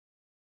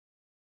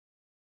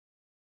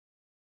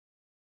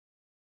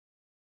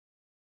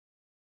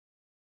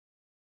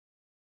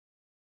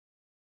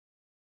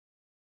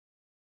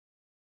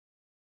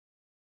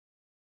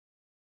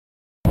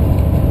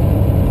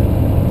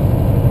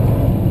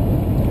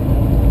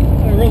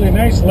a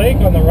nice lake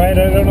on the right.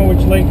 I don't know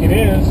which lake it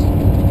is.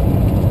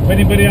 If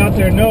anybody out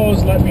there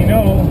knows, let me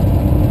know.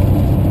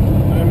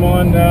 I'm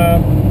on, I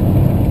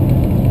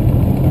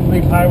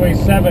believe, Highway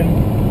 7,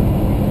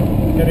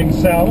 heading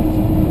south.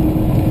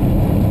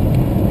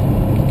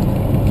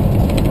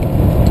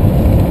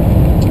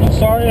 I'm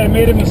sorry, I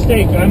made a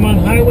mistake. I'm on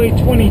Highway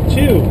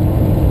 22,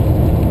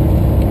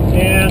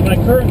 and my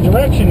current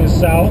direction is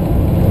south.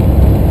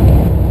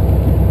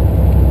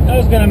 I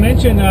was going to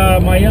mention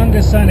my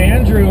youngest son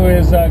Andrew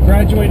is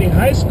graduating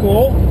high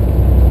school.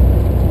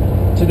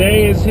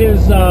 Today is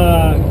his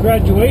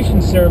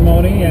graduation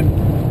ceremony, and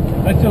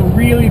I feel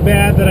really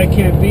bad that I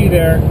can't be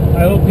there.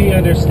 I hope he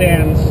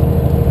understands.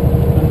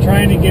 I'm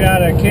trying to get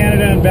out of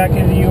Canada and back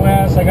into the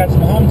U.S. I got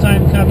some home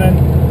time coming.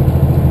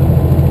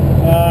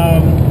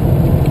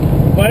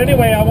 But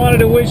anyway, I wanted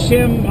to wish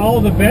him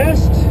all the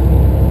best.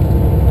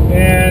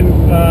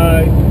 And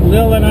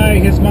Lil and I,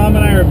 his mom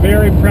and I, are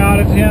very proud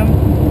of him.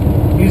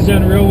 He's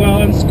done real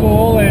well in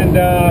school, and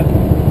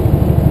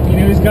you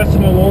know, he's got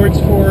some awards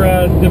for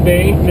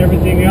debate and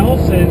everything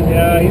else,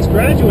 and he's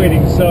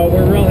graduating, so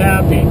we're real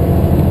happy.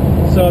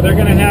 So they're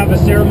going to have a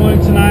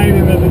ceremony tonight,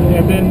 and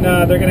then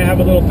they're going to have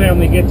a little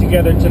family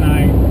get-together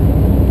tonight.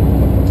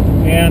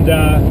 And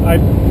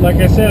like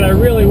I said, I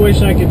really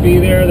wish I could be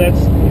there.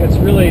 It's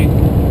really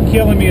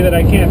killing me that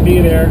I can't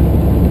be there.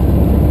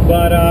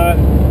 But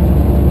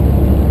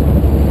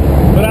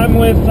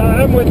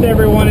I'm with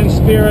everyone in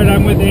spirit.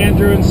 I'm with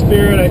Andrew in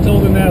spirit. I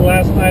told him that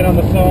last night on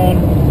the phone,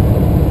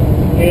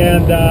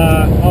 and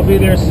I'll be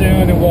there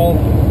soon, and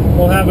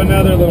we'll have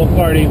another little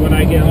party when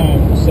I get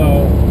home.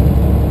 So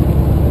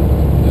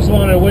just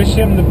wanted to wish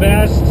him the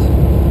best,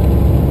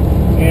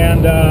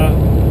 and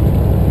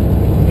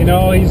you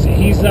know, he's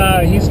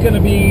going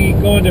to be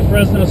going to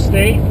Fresno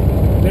State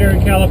there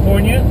in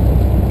California,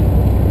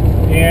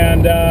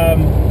 and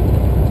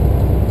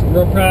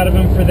real proud of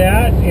him for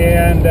that.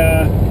 And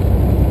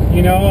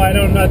you know,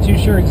 I'm not too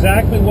sure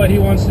exactly what he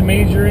wants to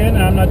major in.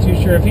 I'm not too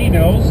sure if he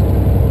knows.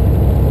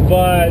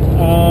 But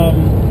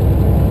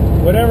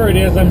whatever it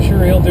is, I'm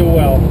sure he'll do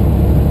well.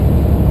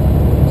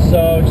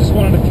 So just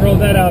wanted to throw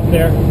that out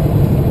there.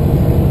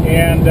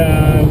 And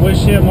wish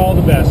him all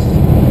the best.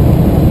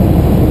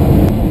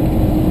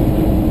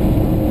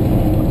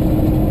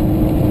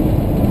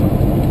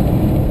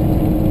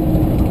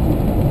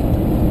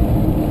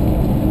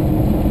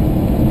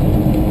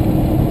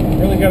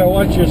 Gotta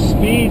watch your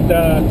speed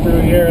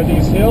through here.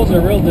 These hills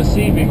are real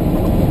deceiving.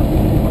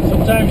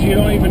 Sometimes you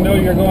don't even know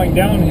you're going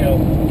downhill.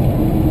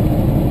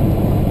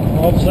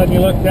 All of a sudden you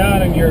look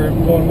down and you're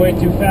going way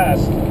too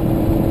fast.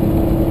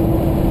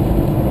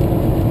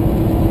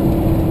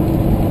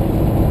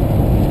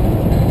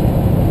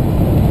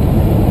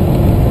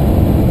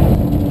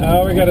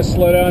 Now we gotta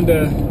slow down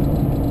to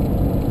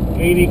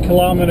 80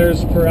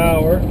 kilometers per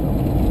hour,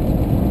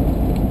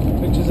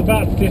 which is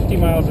about 50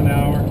 miles an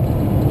hour.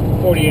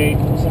 48,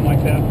 something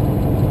like that.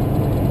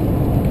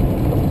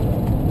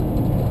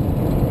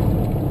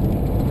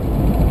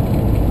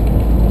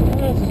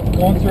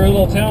 Going through a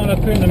little town up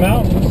here in the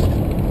mountains.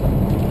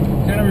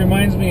 Kind of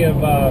reminds me of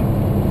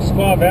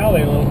Squaw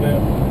Valley a little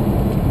bit,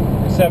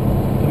 except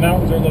the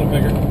mountains are a little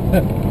bigger.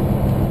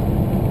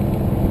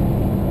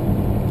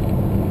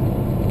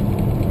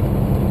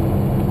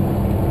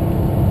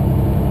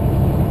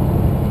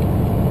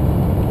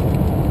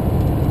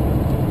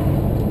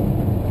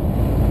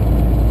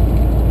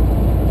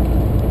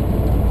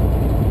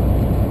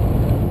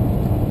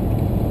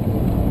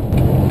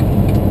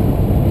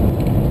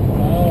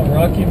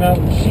 Rocky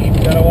Mountain sheep,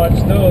 gotta watch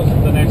those for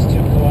the next 2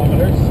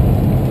 kilometers.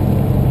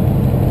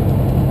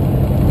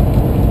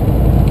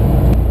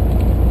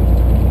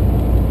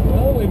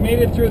 Well, we made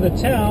it through the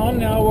town.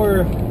 Now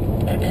we're... I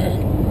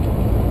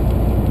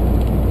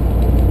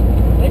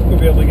think we'll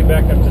be able to get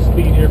back up to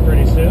speed here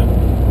pretty soon.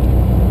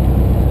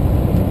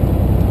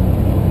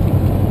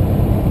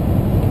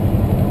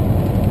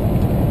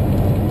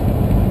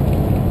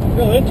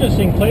 Real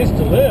interesting place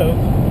to live.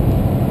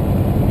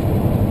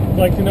 I'd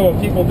like to know what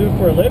people do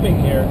for a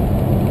living here.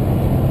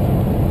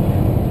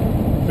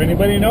 If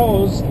anybody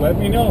knows, let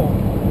me know.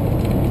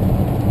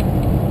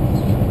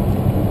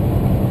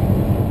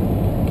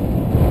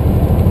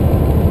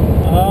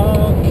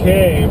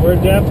 Okay, we're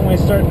definitely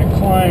starting to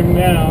climb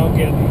now,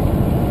 getting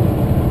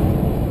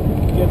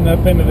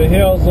up into the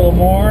hills a little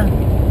more.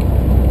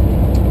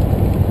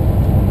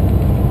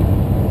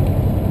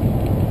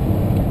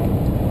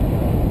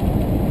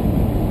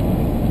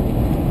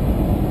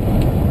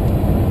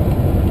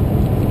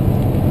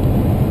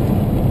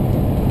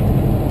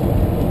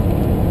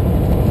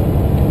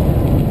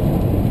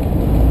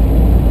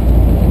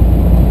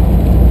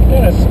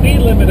 Speed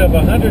limit of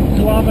 100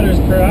 kilometers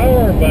per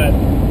hour, but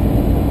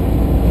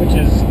which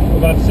is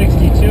about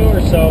 62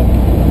 or so.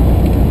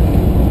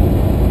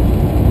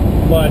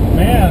 But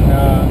man,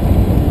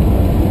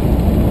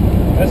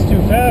 that's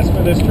too fast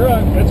for this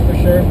truck, that's for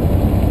sure,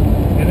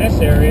 in this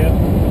area.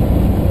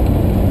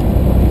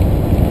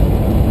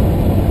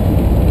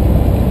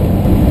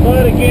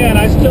 But again,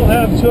 I still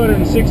have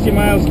 260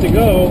 miles to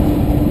go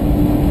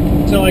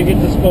until I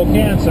get to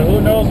Spokane, so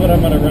who knows what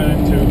I'm going to run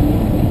into.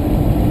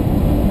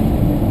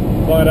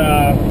 But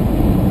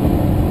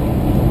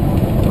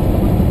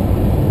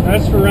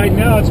as for right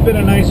now, it's been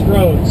a nice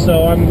road,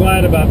 so I'm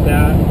glad about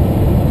that.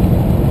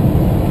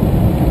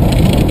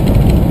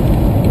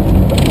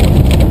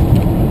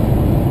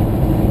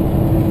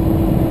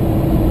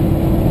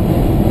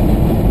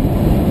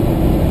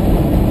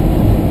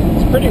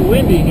 It's pretty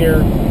windy here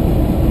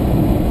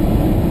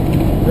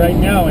right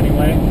now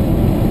anyway.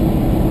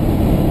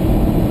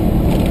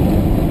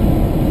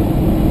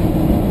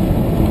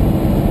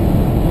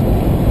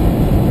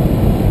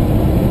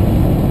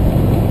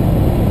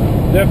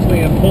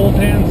 Definitely a both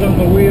hands on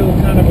the wheel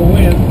kind of a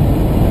wind.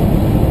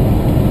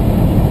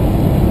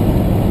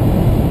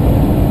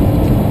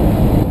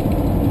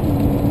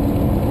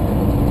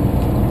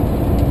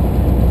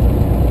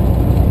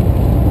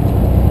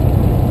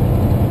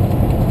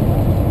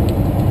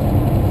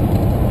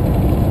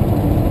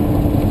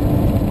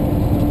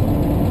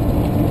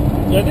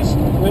 Yeah, this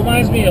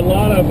reminds me a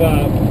lot of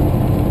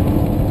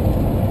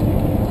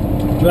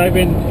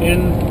driving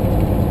in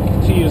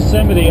to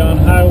Yosemite on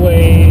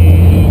Highway,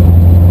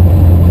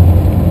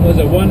 was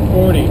it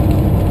 140?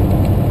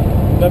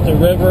 Got the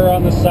river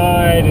on the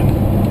side, and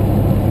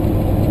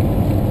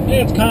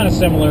yeah, it's kind of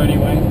similar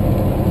anyway.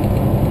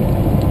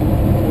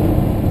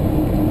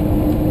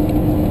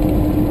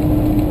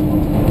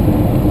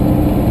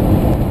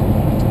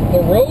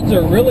 The roads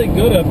are really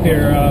good up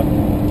here.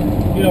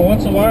 You know,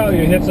 once in a while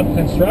you hit some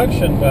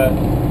construction, but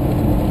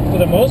for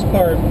the most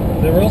part,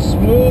 they're real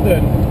smooth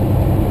and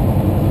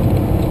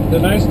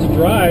they're nice to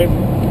drive.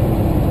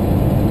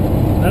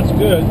 That's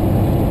good.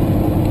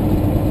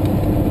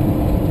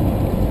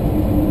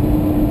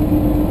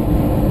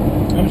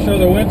 I'm sure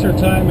the winter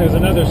time is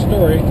another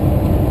story.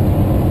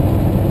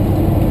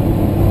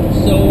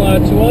 So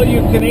to all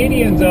you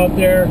Canadians out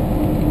there,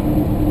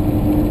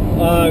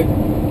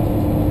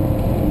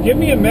 give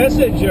me a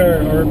message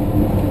or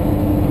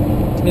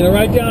you know,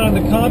 write down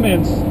in the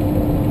comments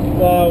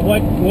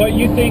what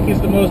you think is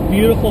the most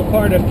beautiful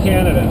part of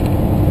Canada.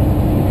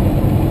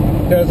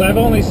 Because I've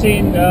only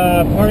seen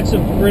parts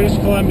of British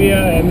Columbia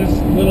and this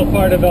little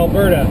part of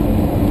Alberta.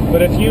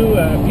 But if you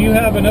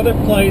have another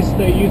place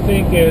that you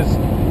think is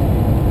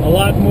a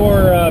lot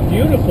more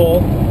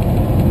beautiful,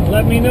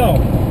 let me know.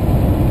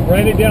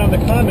 Write it down in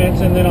the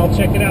comments and then I'll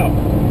check it out.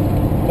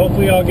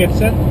 Hopefully I'll get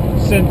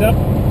sent up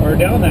or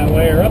down that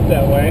way or up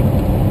that way.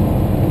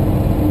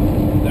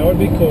 That would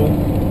be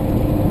cool.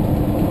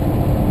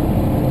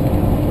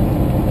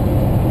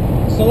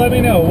 So let me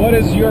know, what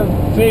is your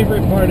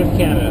favorite part of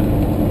Canada?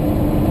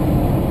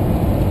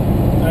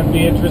 I'd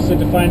be interested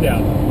to find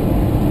out.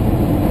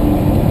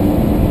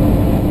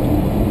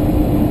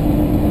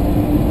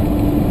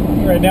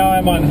 Right now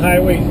I'm on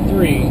Highway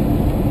 3.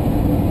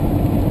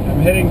 I'm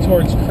heading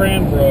towards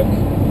Cranbrook.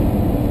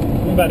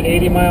 I'm about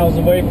 80 miles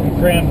away from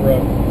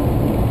Cranbrook.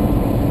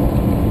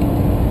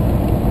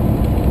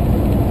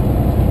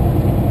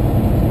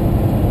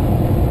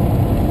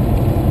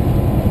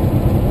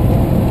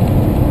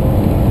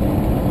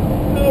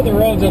 Oh, the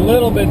road's a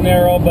little bit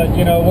narrow, but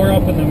you know, we're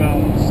up in the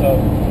mountains, so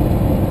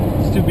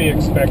it's to be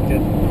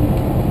expected.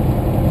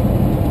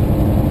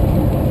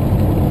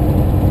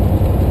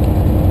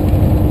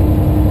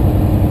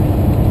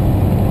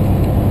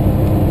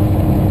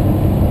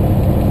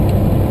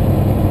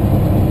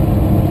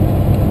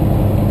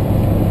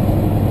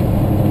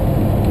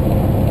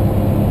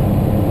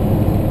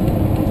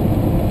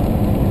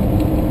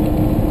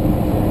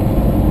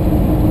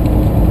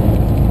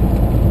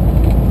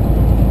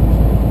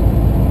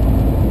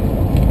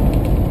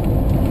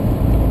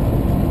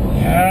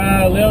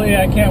 Lily,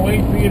 I can't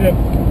wait for you to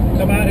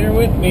come out here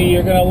with me.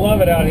 You're gonna love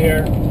it out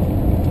here.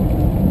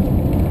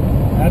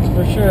 That's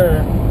for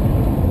sure.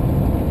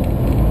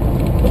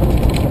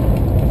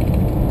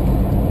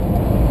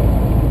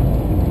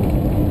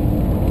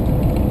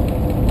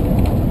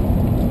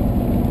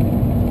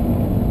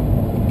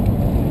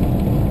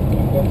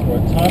 Go through a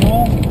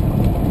tunnel.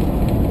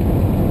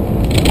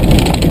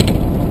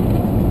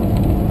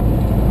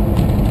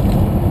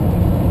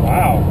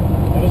 Wow,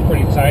 that was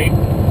pretty tight.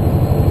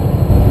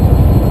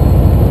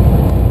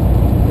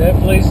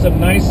 Definitely some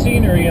nice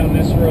scenery on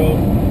this road.